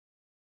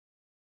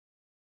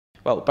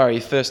Well, Barry,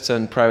 you first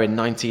turned pro in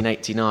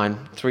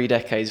 1989. 3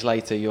 decades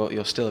later,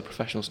 you're still a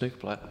professional snooker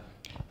player.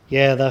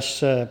 Yeah, that's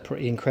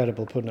pretty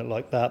incredible putting it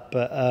like that.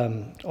 But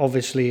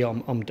obviously,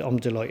 I'm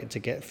delighted to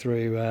get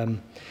through.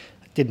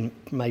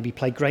 Didn't maybe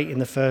play great in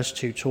the first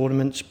two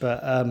tournaments,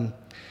 but had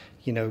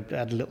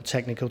a little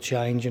technical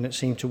change and it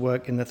seemed to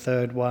work in the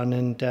third one.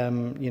 And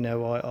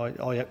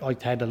I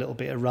had a little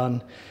bit of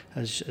run,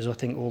 as I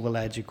think all the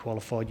lads who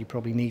qualified. You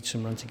probably need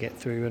some run to get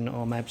through, and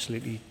I'm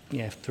absolutely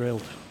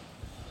thrilled.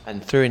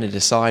 And threw in a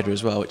decider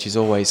as well, which is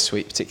always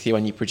sweet, particularly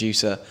when you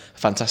produce a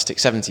fantastic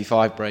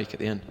 75 break at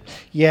the end.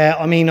 Yeah,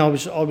 I mean, I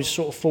was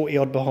sort of 40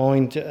 odd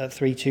behind,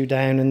 3-2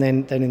 down, and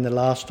then in the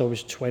last I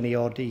was 20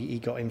 odd. He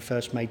got in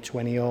first, made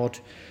 20 odd,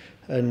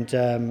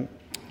 and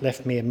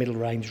left me a middle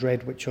range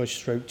red, which I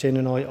stroked in,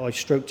 and I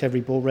stroked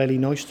every ball really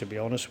nice. To be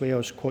honest with you, I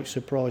was quite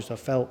surprised. I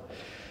felt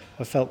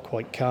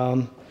quite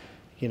calm.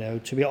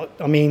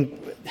 I mean,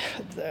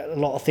 a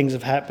lot of things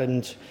have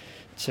happened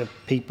to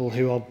people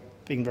who I've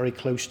been very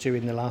close to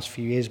in the last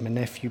few years. My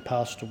nephew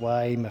passed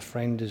away, my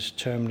friend is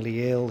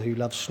terminally ill who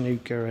loves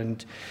snooker,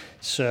 and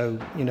so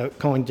it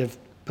kind of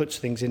puts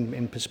things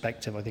in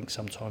perspective. I think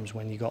sometimes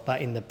when you got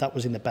that that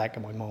was in the back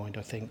of my mind,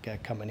 I think,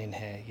 coming in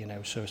here,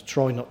 so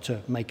try not to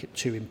make it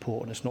too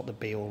important. It's not the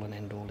be all and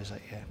end all, is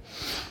it? Yeah.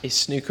 Is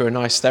snooker a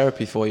nice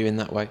therapy for you in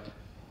that way?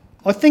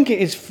 I think it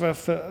is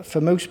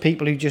for most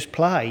people who just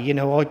play.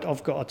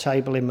 I've got a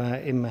table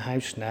in my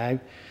house now.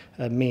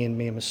 Me and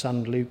my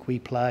son Luke, we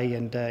play,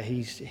 and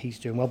he's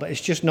doing well. But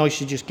it's just nice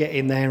to just get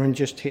in there and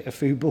just hit a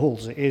few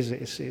balls.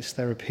 It's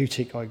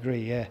therapeutic. I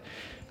agree. Yeah.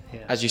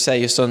 As you say,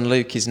 your son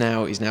Luke is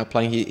now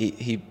playing.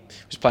 He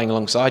was playing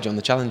alongside you on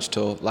the Challenge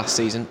Tour last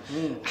season.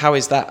 How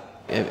is that?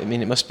 I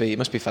mean, it must be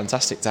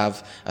fantastic to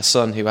have a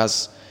son who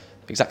has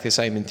exactly the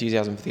same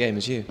enthusiasm for the game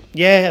as you.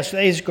 Yeah, it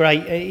is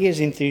great. He is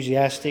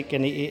enthusiastic,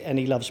 and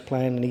he loves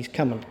playing, and he's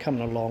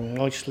coming along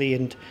nicely.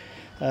 And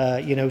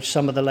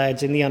some of the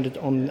lads in the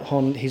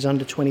on his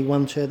under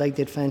 21 tour, they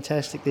did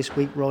fantastic this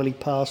week. Riley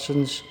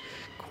Parsons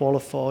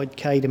qualified,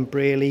 Caden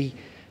Brearley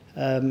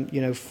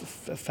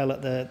fell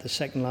at the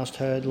second last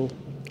hurdle,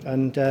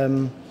 and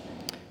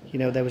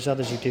there was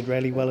others who did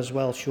really well as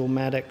well. Sean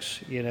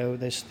Maddox,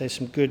 there's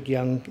some good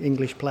young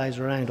English players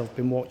around. I've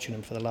been watching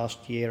them for the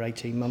last year,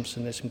 18 months,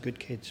 and there's some good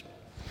kids.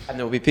 And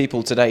there will be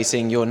people today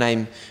seeing your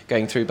name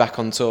going through back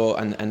on tour,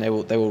 and they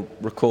will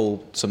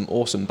recall some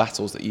awesome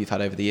battles that you've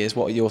had over the years.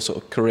 What are your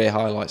sort of career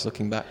highlights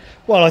looking back?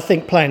 Well, I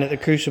think playing at the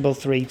Crucible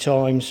 3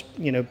 times,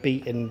 winning a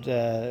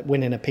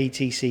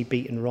PTC,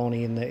 beating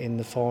Ronnie in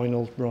the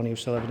final, Ronnie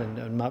O'Sullivan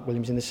and Mark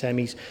Williams in the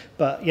semis.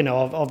 But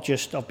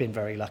I've been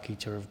very lucky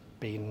to have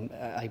been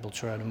able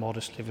to earn a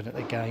modest living at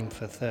the game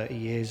for 30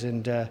 years,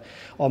 and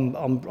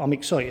I'm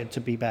excited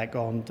to be back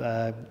on,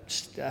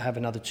 have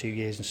another 2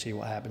 years and see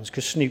what happens,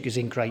 because snooker's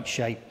in great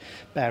shape.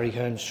 Barry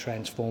Hearn's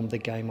transformed the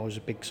game. I was a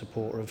big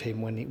supporter of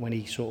him when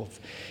he sort of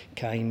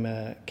came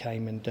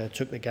and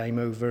took the game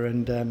over,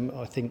 and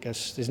I think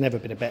there's never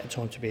been a better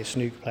time to be a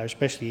snooker player,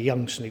 especially a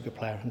young snooker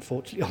player.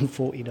 Unfortunately, I'm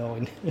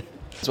 49.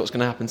 So what's going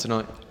to happen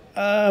tonight?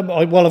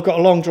 I've got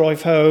a long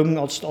drive home.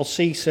 I'll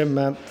see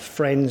some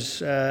friends,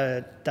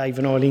 Dave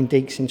and Eileen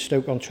Deeks in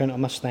Stoke-on-Trent. I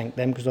must thank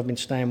them, because I've been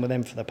staying with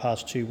them for the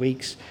past 2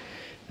 weeks,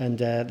 and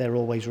they're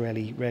always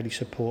really, really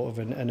supportive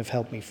and have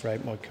helped me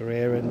throughout my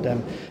career. And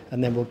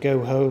then we'll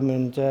go home,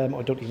 and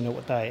I don't even know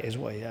what day it is.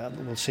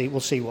 We'll see.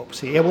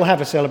 Yeah, we'll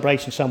have a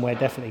celebration somewhere,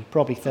 definitely.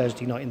 Probably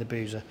Thursday night in the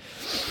Boozer.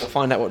 We'll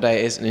find out what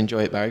day it is and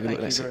enjoy it, Barry. Good luck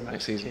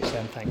next season.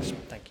 Thanks.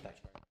 Thank you.